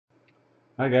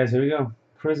Alright guys, here we go.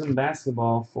 Prizm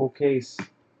basketball, full case.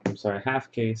 I'm sorry,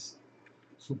 half case.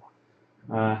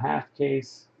 Half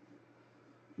case.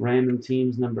 Random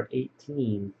teams number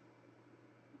 18.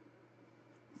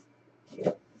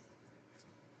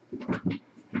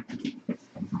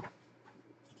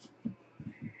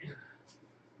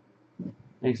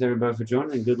 Thanks everybody for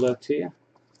joining and good luck to you.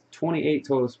 28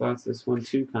 total spots. This one,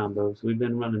 2 combos. We've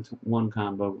been running 1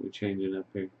 combo, but we changed it up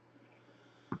here.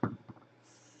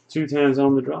 2 times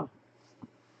on the draw.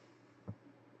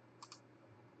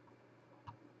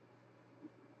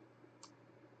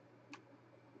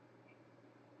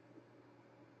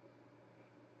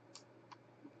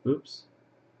 Oops.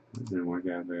 That didn't work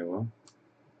out very well.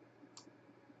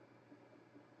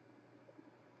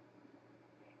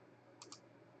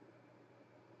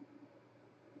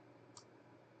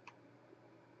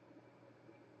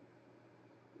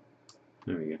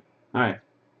 There we go. Alright.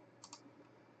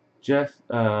 Jeff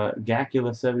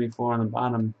Gacula 74 on the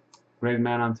bottom. Greg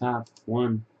Matt on top.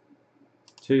 1,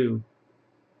 2,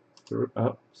 3.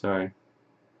 Oh, sorry.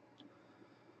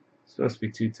 It's supposed to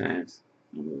be 2 times.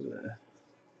 What was that?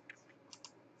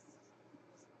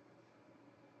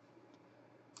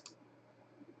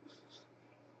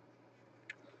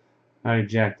 I already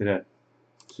jacked it up.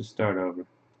 Let's just start over.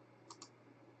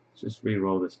 Let's just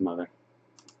re-roll this mother.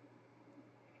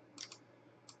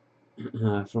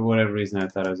 For whatever reason, I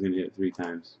thought I was going to hit it 3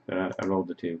 times, but I rolled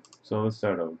the 2. So let's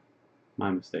start over. My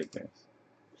mistake, guys.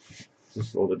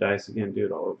 Just roll the dice again, do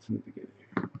it all over from the beginning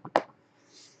here.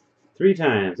 3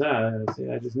 times.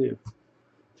 See, I just knew.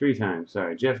 3 times.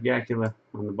 Sorry. Jeff Gacula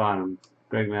on the bottom.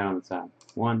 Greg Matt on the top.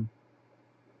 1,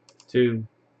 2,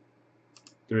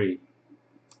 3.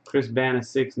 Chris Banna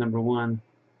 6, number 1.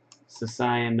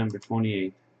 Sasayan, number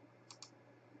 28.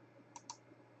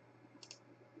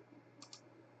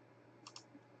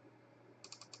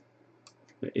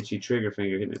 The itchy trigger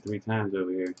finger hitting it 3 times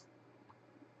over here.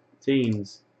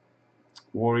 Teams.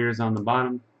 Warriors on the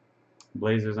bottom.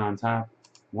 Blazers on top.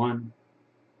 1,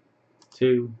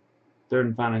 2. Third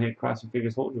and final hit. Cross your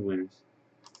fingers. Hold your winners.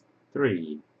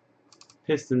 3.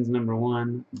 Pistons number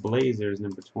 1. Blazers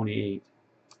number 28.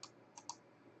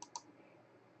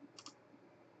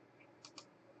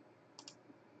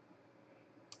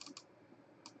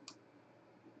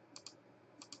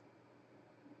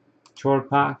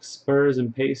 Chorpak, Spurs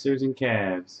and Pacers and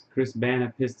Cavs. Chris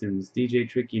Banna, Pistons. DJ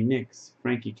Tricky, Knicks.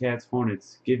 Frankie Katz,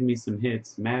 Hornets. Give me some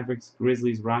hits. Mavericks,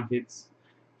 Grizzlies, Rockets.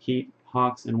 Heat,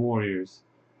 Hawks, and Warriors.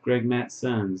 Greg Matt,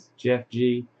 Suns. Jeff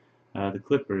G, the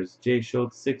Clippers. Jay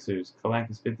Schultz, Sixers.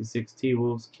 Kalakis 56,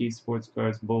 T-Wolves. Key Sports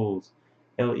Cards, Bulls.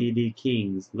 LED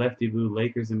Kings. Lefty Boo,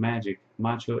 Lakers and Magic.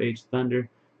 Macho H, Thunder.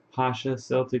 Pasha,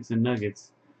 Celtics and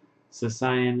Nuggets.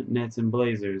 Sasayan, Nets and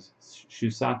Blazers.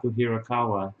 Shusaku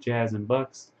Hirakawa, Jazz and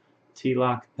Bucks.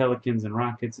 T-Lock, Pelicans and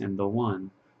Rockets. And the one,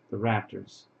 the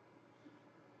Raptors.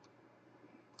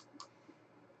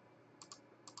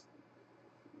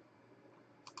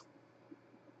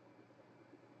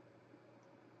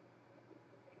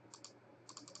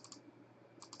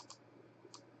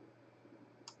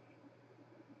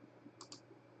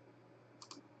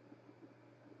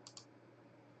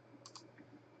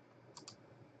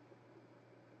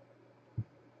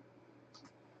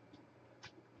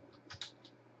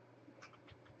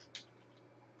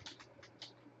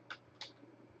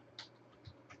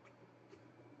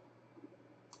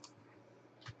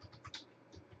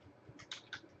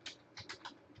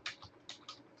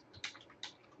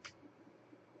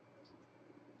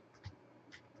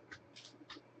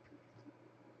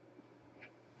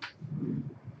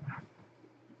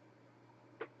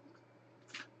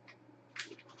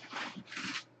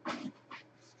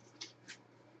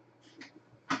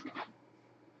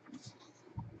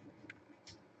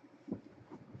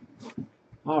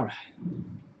 All right.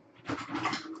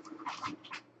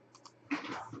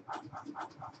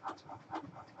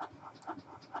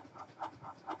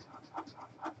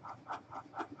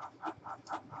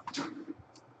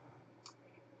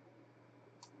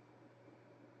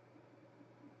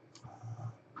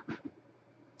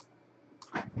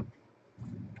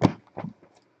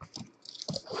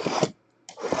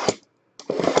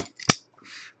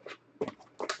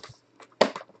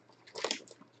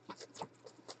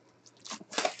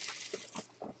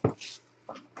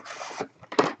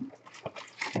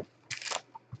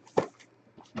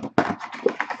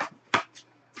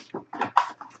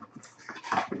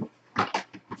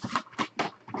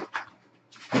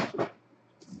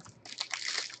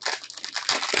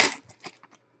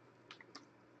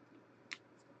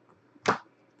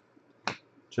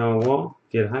 John Wall,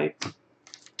 get hyped.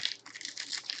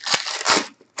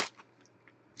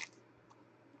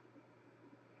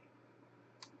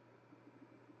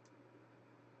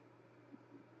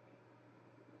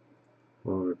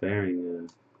 bearing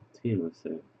team list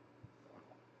there.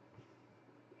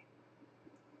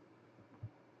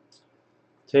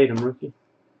 Tatum rookie.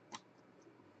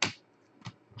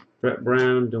 Brett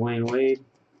Brown, Dwayne Wade.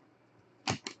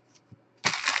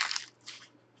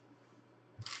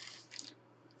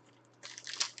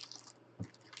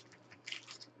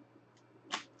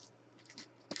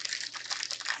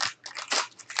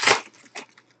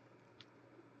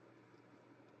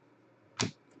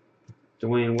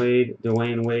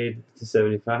 Dwayne Wade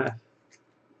 /75.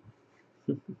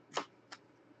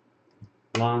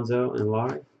 Lonzo and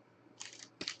Laurie.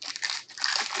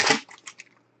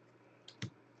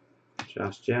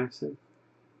 Josh Jackson.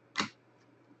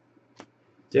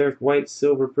 Derek White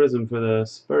silver Prizm for the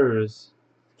Spurs,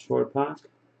 short pack.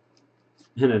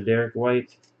 And a Derek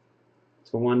White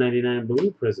 /199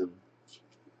 blue Prizm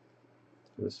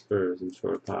for the Spurs in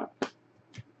short pack.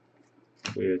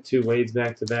 We had 2 Wades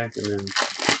back to back and then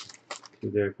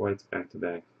 2 Derek Whites back to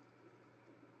back.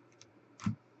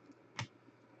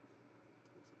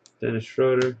 Dennis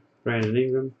Schroeder, Brandon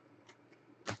Ingram.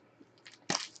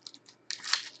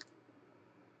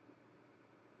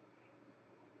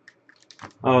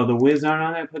 Oh, the Wiz aren't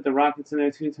on there? Put the Rockets in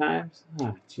there 2 times?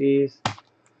 Ah, jeez.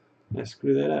 I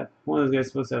screwed that up. One of those guys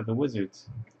is supposed to have the Wizards.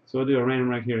 So we'll do a random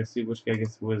right here to see which guy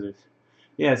gets the Wizards.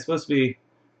 Yeah, it's supposed to be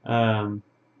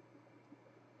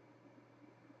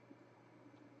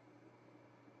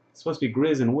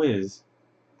Grizz and Wiz.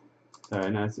 Sorry,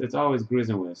 no, it's always Grizz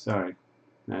and Wiz. Sorry.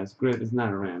 No, it's Grizz. It's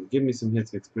not a Ram. Give me some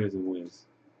hits. It's Grizz and Wiz.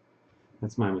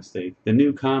 That's my mistake. The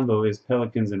new combo is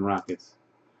Pelicans and Rockets.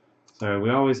 Sorry, we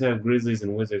always have Grizzlies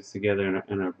and Wizards together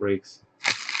in our breaks.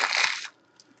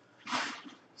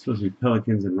 It's supposed to be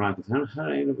Pelicans and Rockets. How did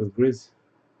I end up with Grizz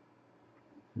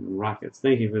and Rockets?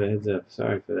 Thank you for the heads up.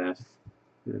 Sorry for that.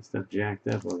 That stuff jacked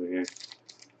up over here.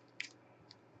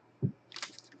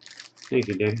 Thank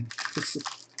you, Dan.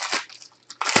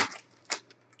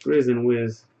 Grizz and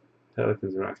Wiz,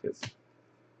 Pelicans, Rockets.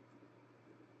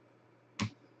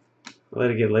 I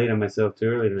let it get late on myself too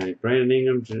early tonight. Brandon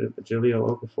Ingram, Jahlil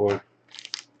Okafor.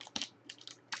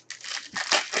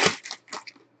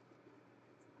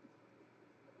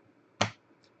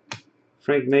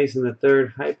 Frank Mason III,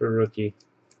 Hyper Rookie,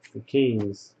 the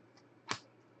Kings.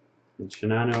 And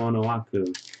Shinano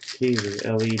Onowaku, Kings is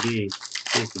LED.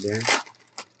 Thank you, Darren.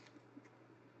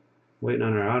 Waiting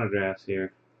on our autographs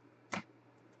here.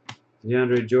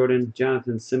 DeAndre Jordan,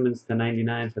 Jonathan Simmons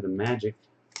 /99 for the Magic.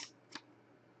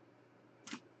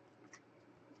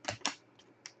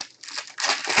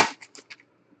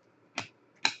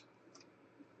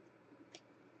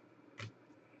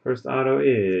 First auto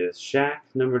is Shaq,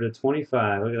 number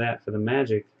 /25. Look at that for the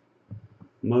Magic.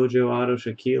 Mojo auto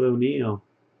Shaquille O'Neal.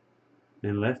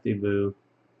 And Lefty Boo.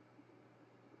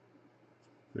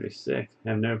 Pretty sick.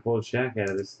 I've never pulled Shaq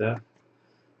out of this stuff.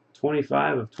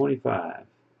 25 of 25.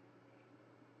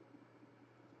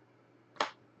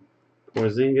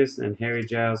 Porzingis and Harry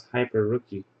Giles Hyper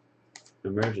Rookie.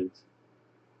 Emergent.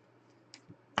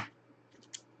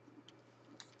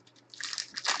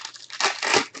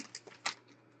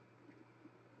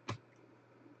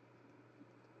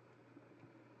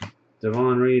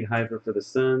 Devon Reed Hyper for the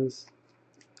Suns.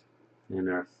 And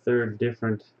our third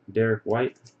different Derek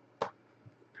White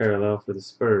parallel for the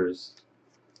Spurs.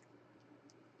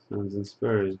 Suns and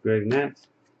Spurs. Greg Nett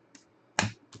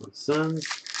on Suns.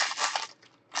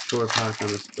 Short pack on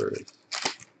the Spurs.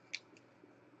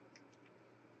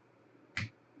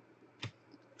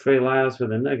 Trey Lyles for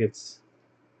the Nuggets.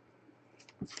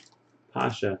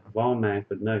 Pasha, Volmac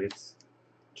with Nuggets.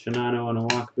 Chinano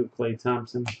Onowaku, Klay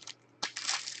Thompson.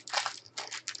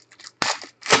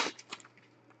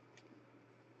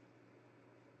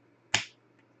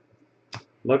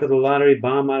 Luck of the Lottery,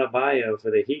 Bam Adebayo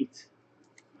for the Heat.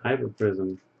 Hyper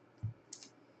Prizm.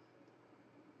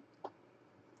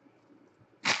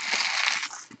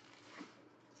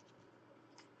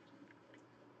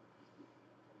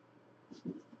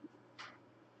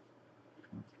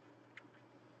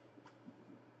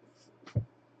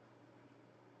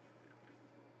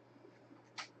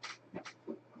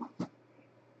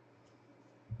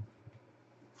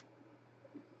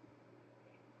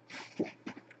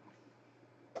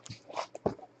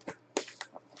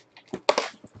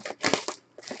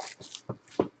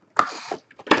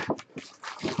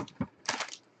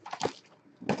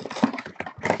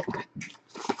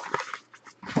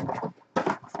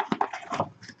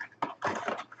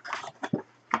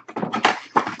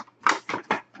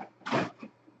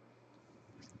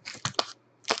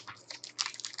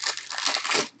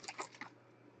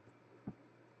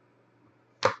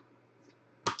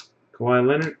 Kawhi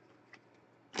Leonard.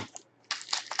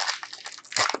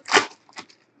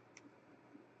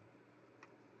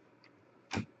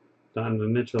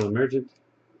 Donovan Mitchell, Emergent.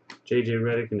 J.J.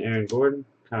 Redick and Aaron Gordon.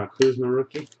 Kyle Kuzma,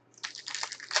 rookie.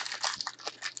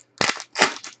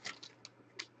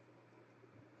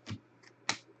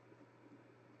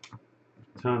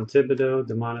 Tom Thibodeau,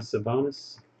 Demonis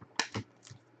Sabonis.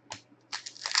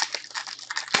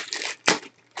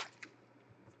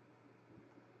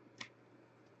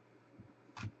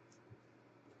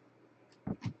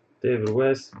 David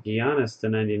West, Giannis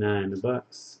 /99, the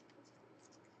Bucks.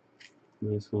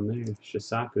 Nice one there.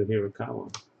 Shisaku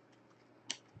Hirakawa.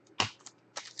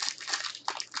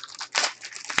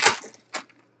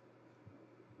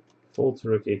 Fultz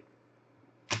rookie.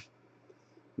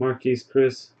 Marquise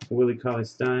Chris, Willie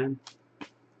Cauley-Stein.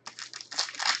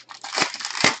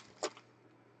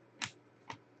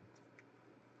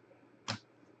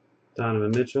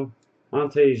 Donovan Mitchell.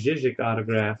 Ante Zizic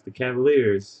autograph, the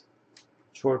Cavaliers.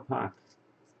 Chorpak.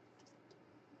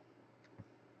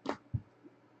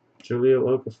 Jahlil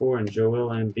Okafor and Joel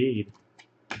Embiid.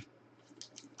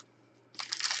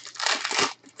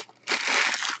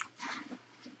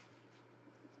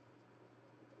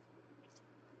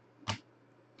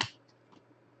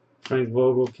 Frank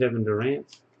Vogel, Kevin Durant.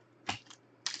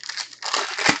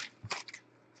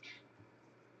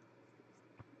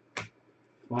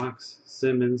 Fox,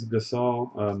 Simmons,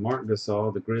 Gasol, Mark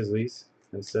Gasol, the Grizzlies,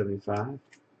 at 75.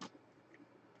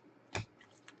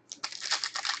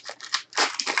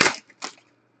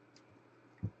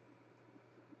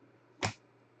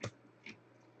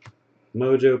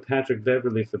 Mojo, Patrick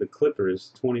Beverly for the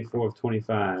Clippers, 24 of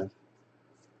 25.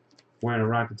 Wearing a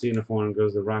Rockets uniform,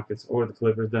 goes the Rockets or the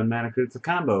Clippers. Doesn't matter because it's a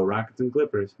combo. Rockets and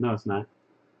Clippers. No, it's not.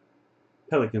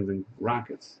 Pelicans and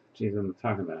Rockets. Jeez, what am I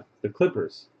talking about? The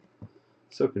Clippers.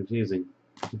 So confusing.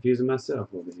 Confusing myself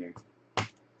over here. I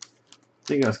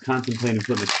think I was contemplating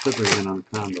putting the Clippers in on the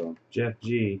combo. Jeff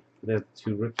G. They have the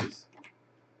two rookies.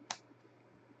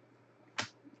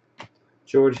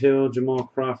 George Hill, Jamal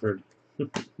Crawford.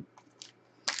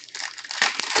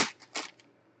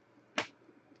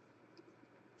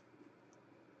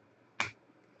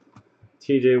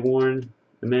 T.J. Warren,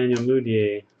 Emmanuel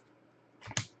Mudiay.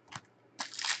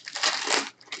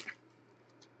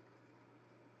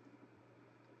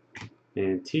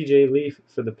 And T.J. Leaf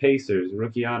for the Pacers,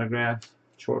 rookie autograph,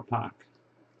 Chorpak.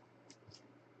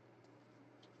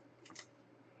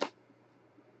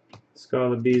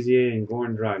 Scarlett Bezier and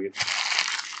Goran Dragic.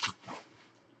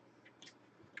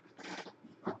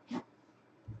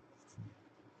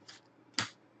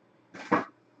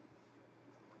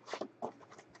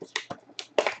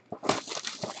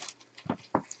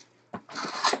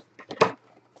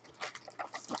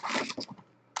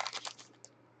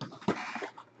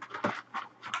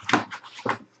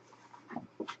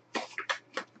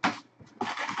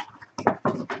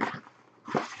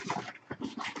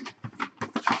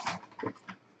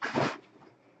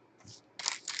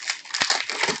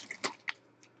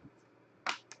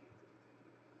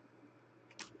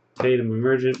 Tatum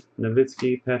Emergent,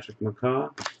 Nowitzki, Patrick McCaw.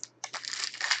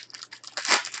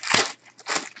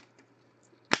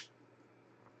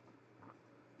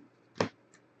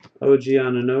 OG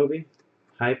Anunoby,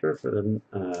 Hyper for the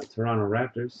Toronto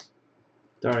Raptors.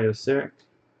 Dario Saric,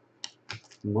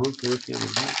 Monk rookie on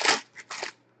the back.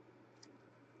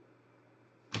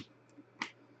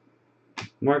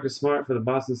 Marcus Smart for the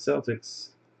Boston Celtics.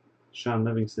 Sean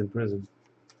Livingston Prizm.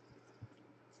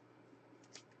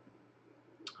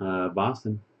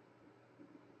 Boston.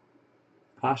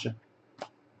 Pasha.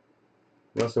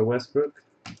 Russell Westbrook.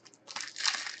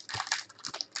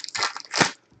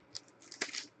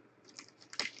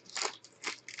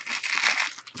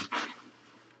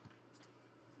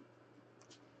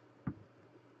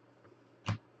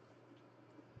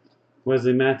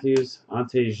 Wesley Matthews,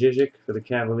 Ante Zizic for the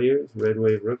Cavaliers, Red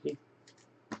Wave rookie.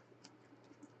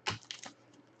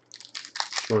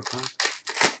 Short pop.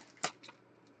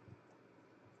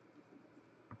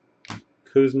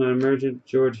 Kuzma Emergent,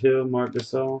 George Hill, Mark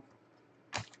Gasol.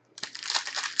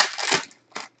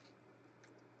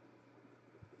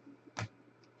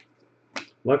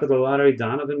 Luck of the lottery,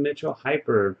 Donovan Mitchell,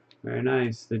 Hyper. Very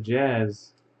nice. The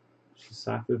Jazz,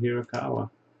 Shisaku Hirakawa.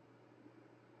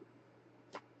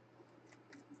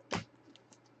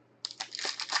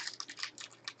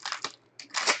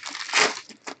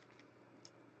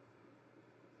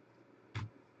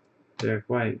 Derek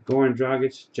White, Goran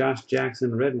Dragic, Josh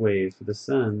Jackson, Red Wave for the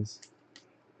Suns.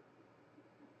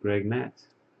 Greg Matt.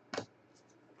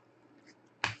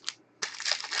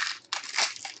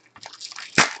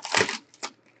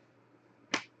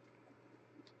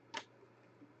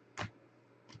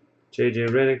 J.J.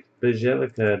 Redick,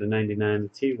 Bjelica /99, the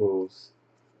T-Wolves.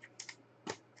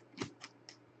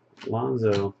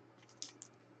 Lonzo.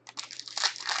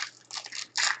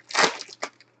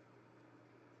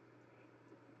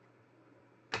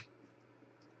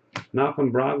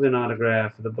 Malcolm Brogdon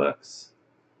autograph for the Bucks.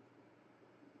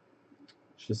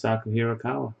 Shisaku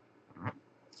Hirokawa.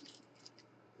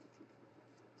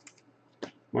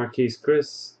 Marquise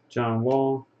Chris, John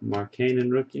Wall,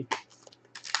 Markkanen rookie.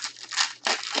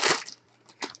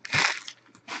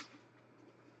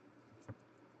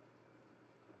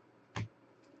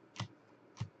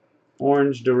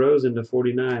 Orange DeRozan to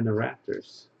 49, the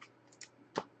Raptors.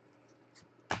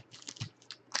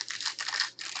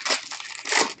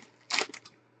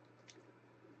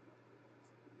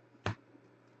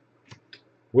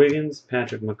 Wiggins,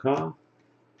 Patrick McCaw.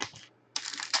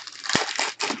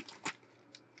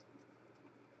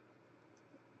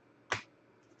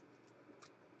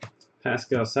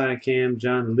 Pascal Siakam,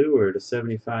 John Lure to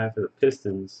 75 for the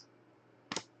Pistons.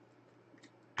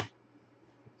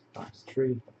 Box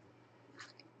 3.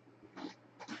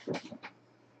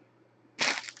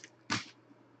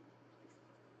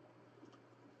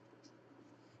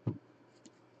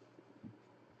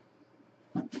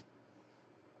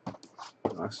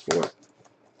 Box 4.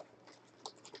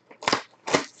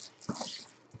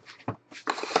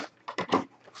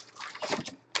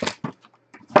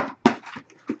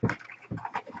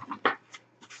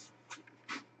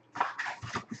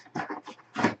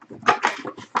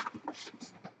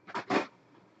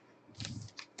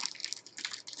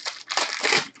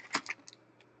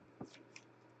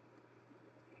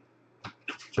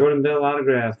 Jordan Bell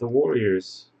autograph, the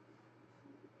Warriors.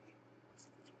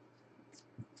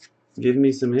 Give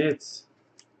me some hits.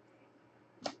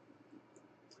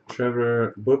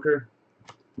 Trevor Booker,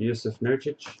 Yusuf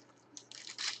Nurkic.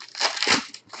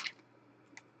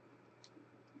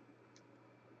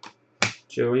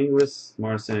 Joe Ingles,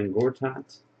 Marcin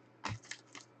Gortat.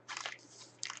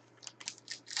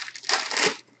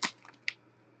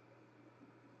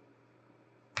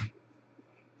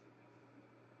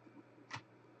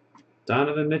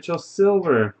 Donovan Mitchell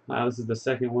Silver. Wow, this is the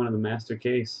second one of the master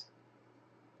case.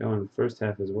 Going in the first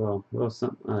half as well. Well,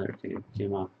 some there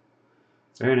came off.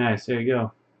 Very nice. There you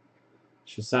go.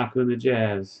 Shisaku and the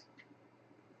Jazz.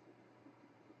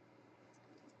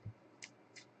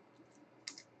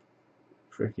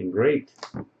 Freaking great.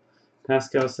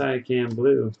 Pascal Siakam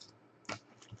blue.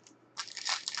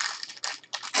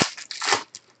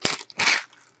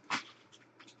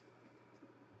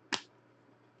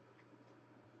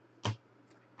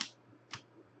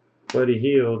 Buddy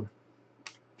Hield.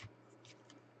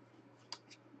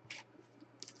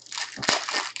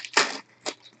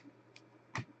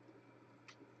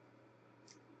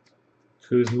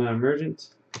 Kuzma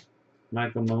Emergent.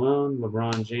 Michael Malone,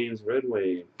 LeBron James Red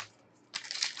Wave.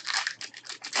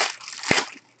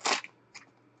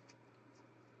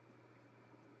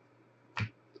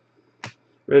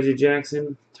 Reggie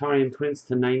Jackson, Taurean Prince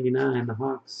to 99, the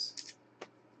Hawks.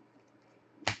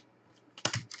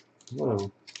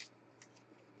 Whoa.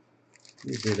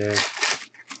 Easy there.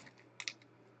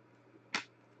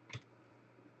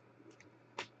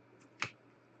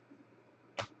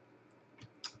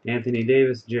 Anthony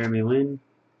Davis, Jeremy Lin,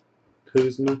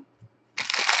 Kuzma.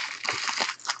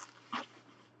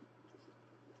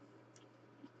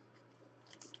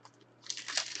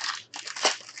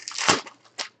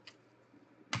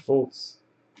 Fultz.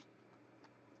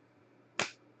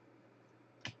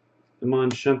 Iman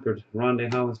Shumpert,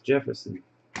 Rondae Hollis Jefferson.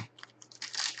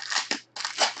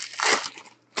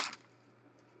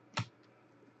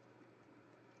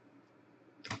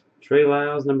 Trey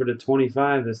Lyles, number to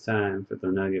 25 this time for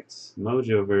the Nuggets.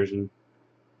 Mojo version.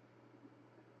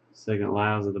 Second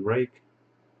Lyles of the break.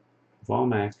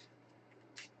 Volmac.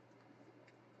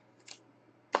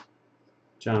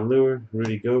 John Lure,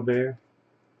 Rudy Gobert.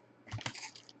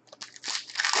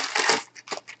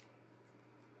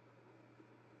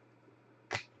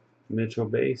 Mitchell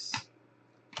base.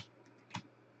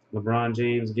 LeBron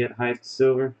James get hyped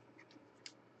silver.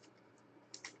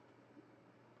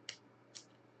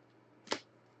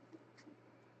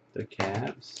 The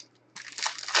Cavs.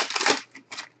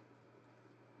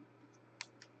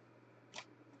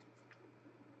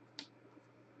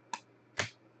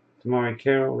 Damari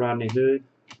Carroll, Rodney Hood.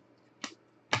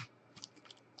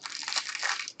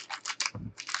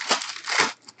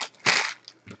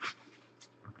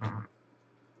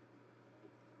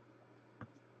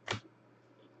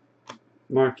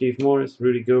 Markieff Morris,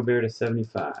 Rudy Gobert to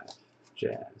 75.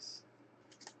 Jazz.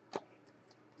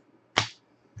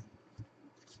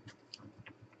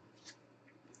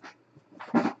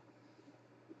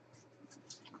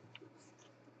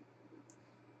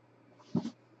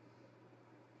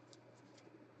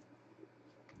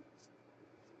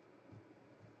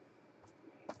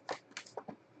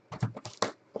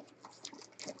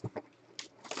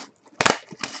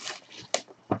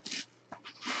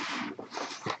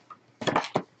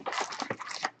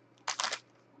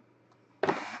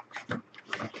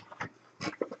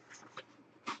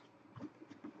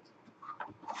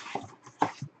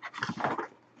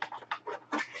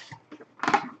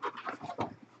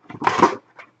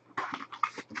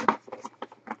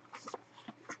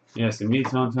 Yes, and me,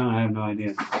 Tone, I have no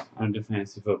idea. I don't do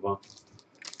fantasy football.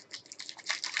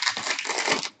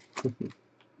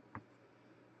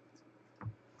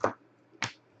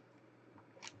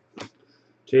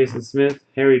 Jason Smith,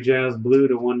 Harry Giles blue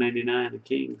to 199, the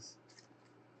Kings.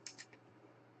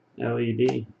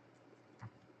 LED.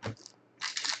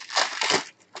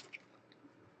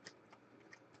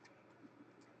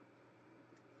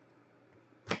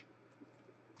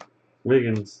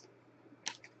 Wiggins.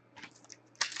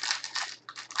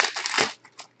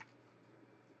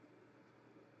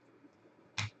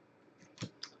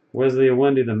 Wesley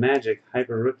Iwundu, the Magic,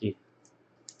 hyper rookie.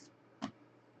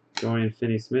 Dorian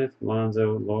Finney-Smith,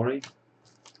 Lonzo Laurie.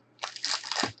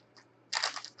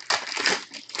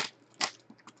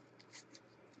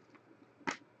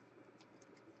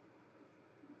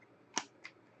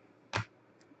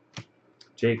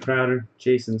 Jay Crowder,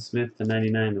 Jason Smith to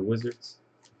 99, the Wizards.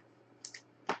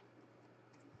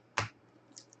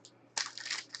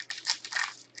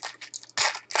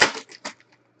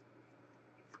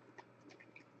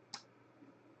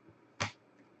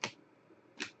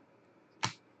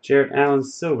 Jarrett Allen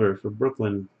silver for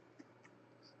Brooklyn.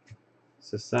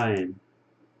 Sasayan.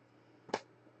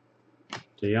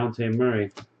 Dejounte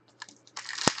Murray.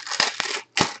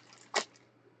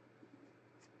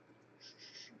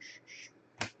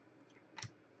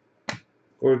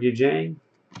 Gorgie Jang.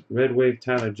 Red Wave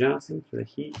Tyler Johnson for the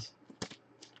Heat.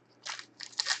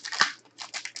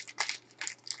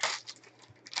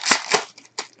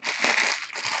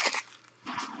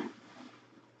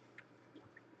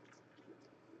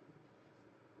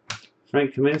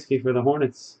 Frank Kaminsky for the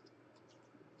Hornets.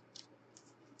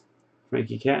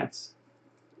 Frankie Katz.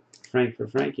 Frank for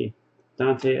Frankie.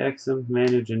 Dante Exum,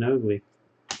 Manu Ginobili.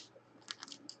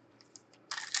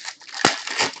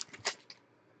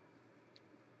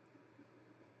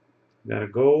 Got a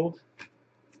gold.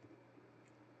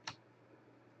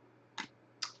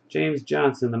 James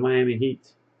Johnson, the Miami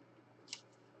Heat.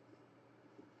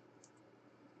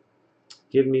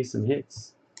 Give me some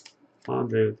hits.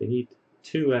 Andre with the Heat.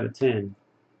 2 out of 10.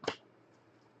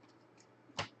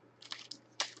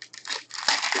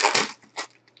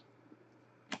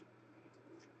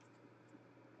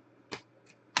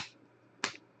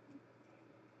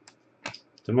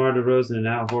 DeMar DeRozan and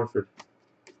Al Horford.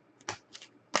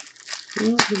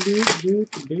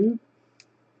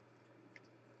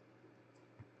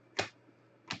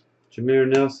 Jameer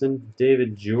Nelson,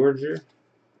 David Georger.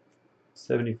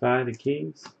 75, the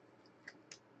Kings.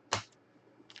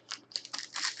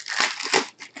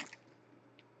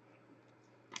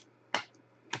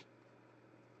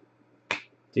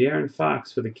 De'Aaron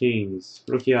Fox for the Kings.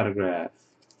 Rookie autograph.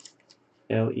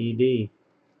 LED.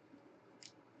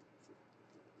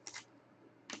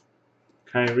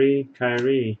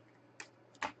 Kyrie.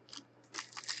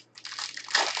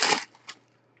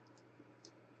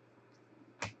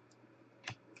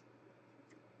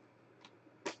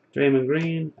 Draymond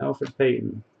Green, Alfred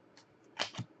Payton.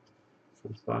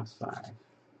 That's box 5.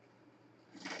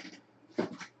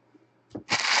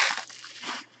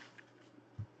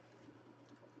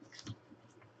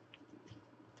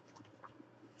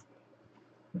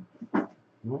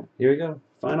 All right, here we go.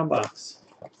 Final box.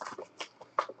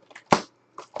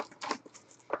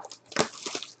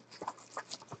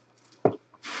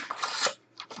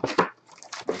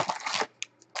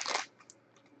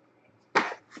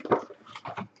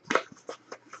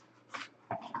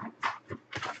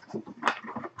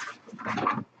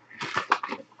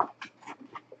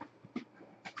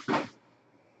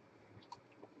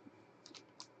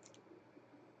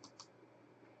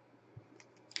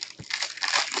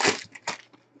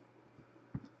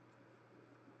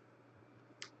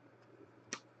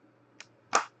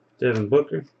 Devin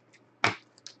Booker.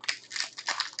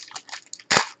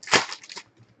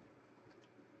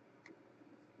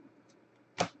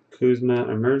 Kuzma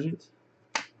Emergent.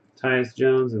 Tyus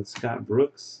Jones and Scott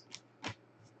Brooks.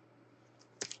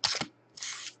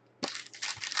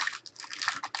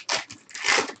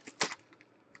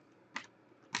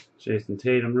 Jason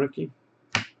Tatum rookie.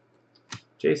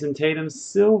 Jason Tatum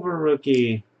silver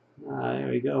rookie. There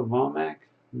we go. Vomac.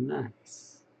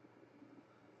 Nice.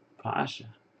 Pasha.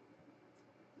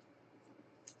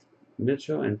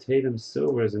 Mitchell and Tatum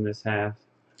silvers in this half.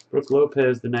 Brook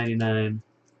Lopez, the 99.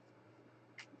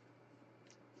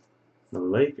 The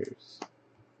Lakers.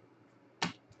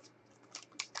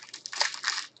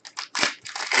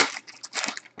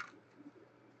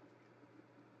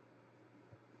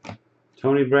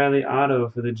 Tony Bradley auto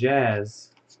for the Jazz.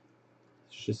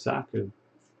 Shisaku.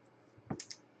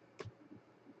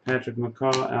 Patrick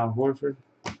McCaw, Al Horford.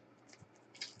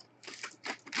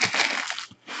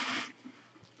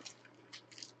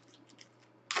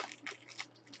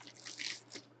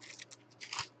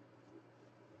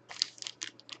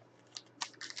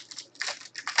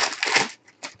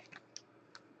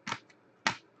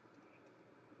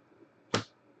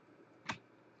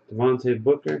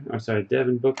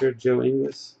 Devin Booker, Joe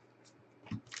Ingles,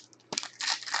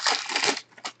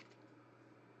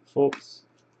 Fultz,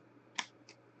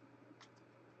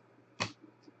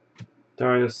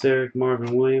 Dario Saric,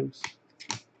 Marvin Williams,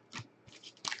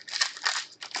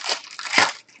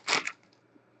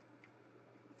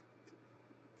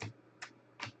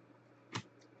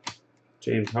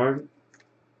 James Harden,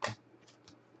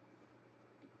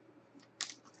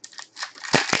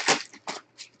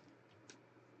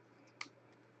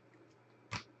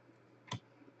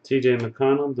 TJ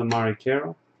McConnell, Damari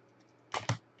Carroll,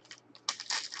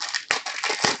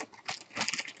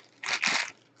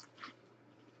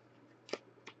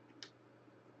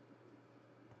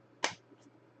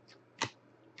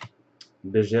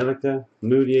 Bjelica,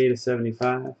 Moody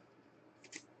 8/75,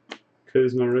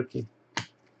 Kuzma rookie,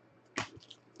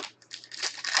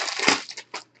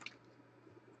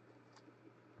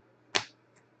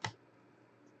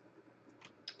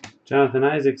 Jonathan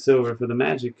Isaac silver for the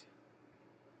Magic,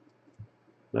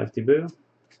 Lefty Boo,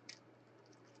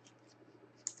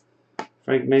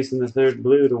 Frank Mason III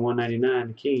blue /199,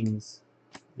 the Kings,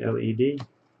 LED,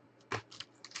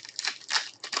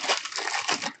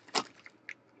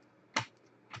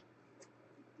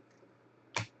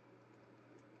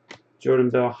 Jordan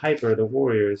Bell Hyper, the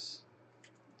Warriors,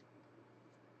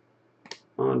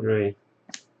 Andre,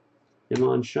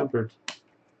 Iman Shumpert,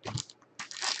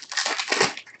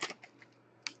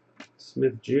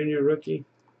 Smith Jr. rookie,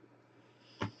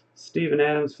 Steven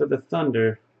Adams for the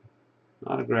Thunder,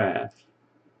 autograph,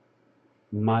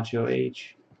 Macho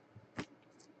H,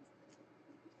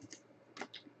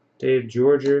 Dave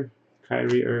Georger,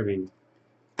 Kyrie Irving.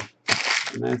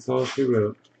 And that's all she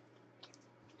wrote.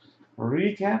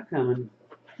 Recap coming.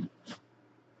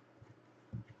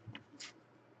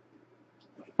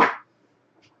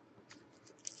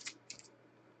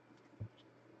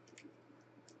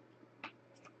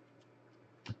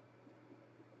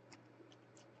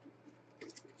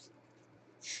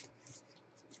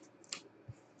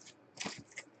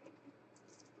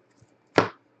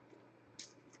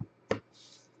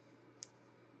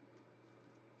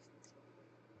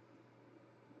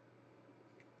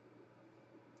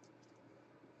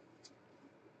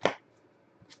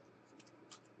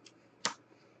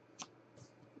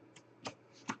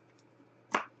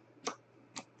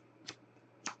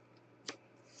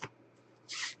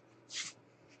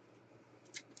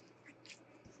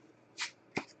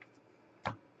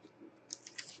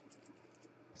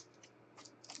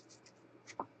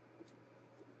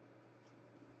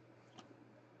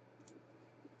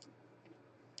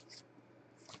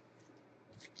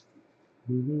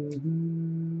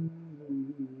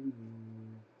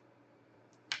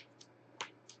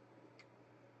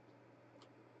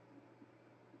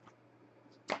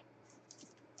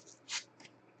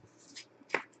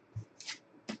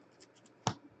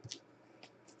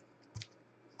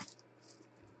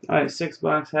 Alright,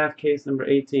 6-box, half case number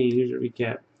 18. Here's your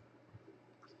recap.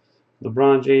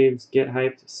 LeBron James, Get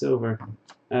Hyped, silver.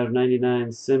 Out of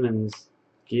 99, Simmons,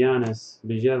 Giannis,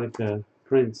 Bjelica,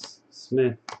 Prince,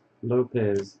 Smith,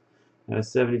 Lopez. Out of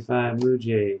 75,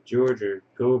 Mujier, Georgia,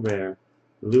 Gobert,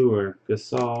 Lure,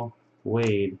 Gasol,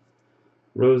 Wade.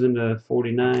 Rosen to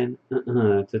 49,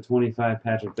 to 25,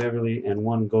 Patrick Beverly, and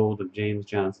 1 gold of James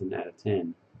Johnson out of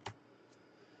 10.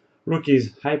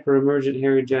 Rookies, Hyper Emergent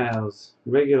Harry Giles.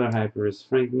 Regular Hypers,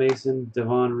 Frank Mason,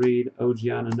 Devon Reed, OG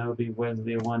Anunoby,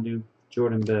 Wesley Iwundu,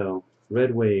 Jordan Bell.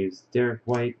 Red Waves, Derek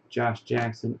White, Josh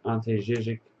Jackson, Ante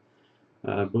Zizic,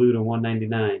 blue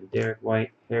 /199, Derek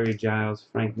White, Harry Giles,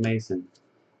 Frank Mason.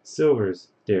 Silvers,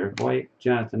 Derek White,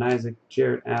 Jonathan Isaac,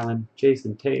 Jarrett Allen,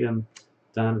 Jason Tatum,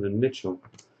 Donovan Mitchell.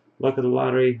 Luck of the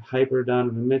Lottery, Hyper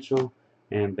Donovan Mitchell,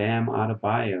 and Bam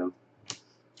Adebayo.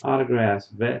 Autographs,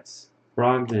 Vets,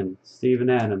 Brogdon, Steven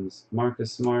Adams,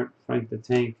 Marcus Smart, Frank the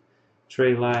Tank,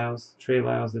 Trey Lyles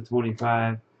to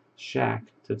 25, Shaq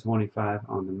to 25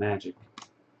 on the Magic.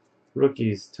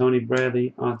 Rookies, Tony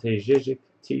Bradley, Ante Zizic,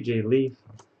 TJ Leaf,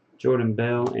 Jordan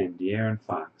Bell, and De'Aaron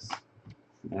Fox.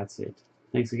 That's it.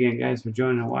 Thanks again, guys, for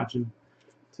joining and watching.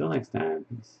 Till next time.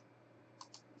 Peace.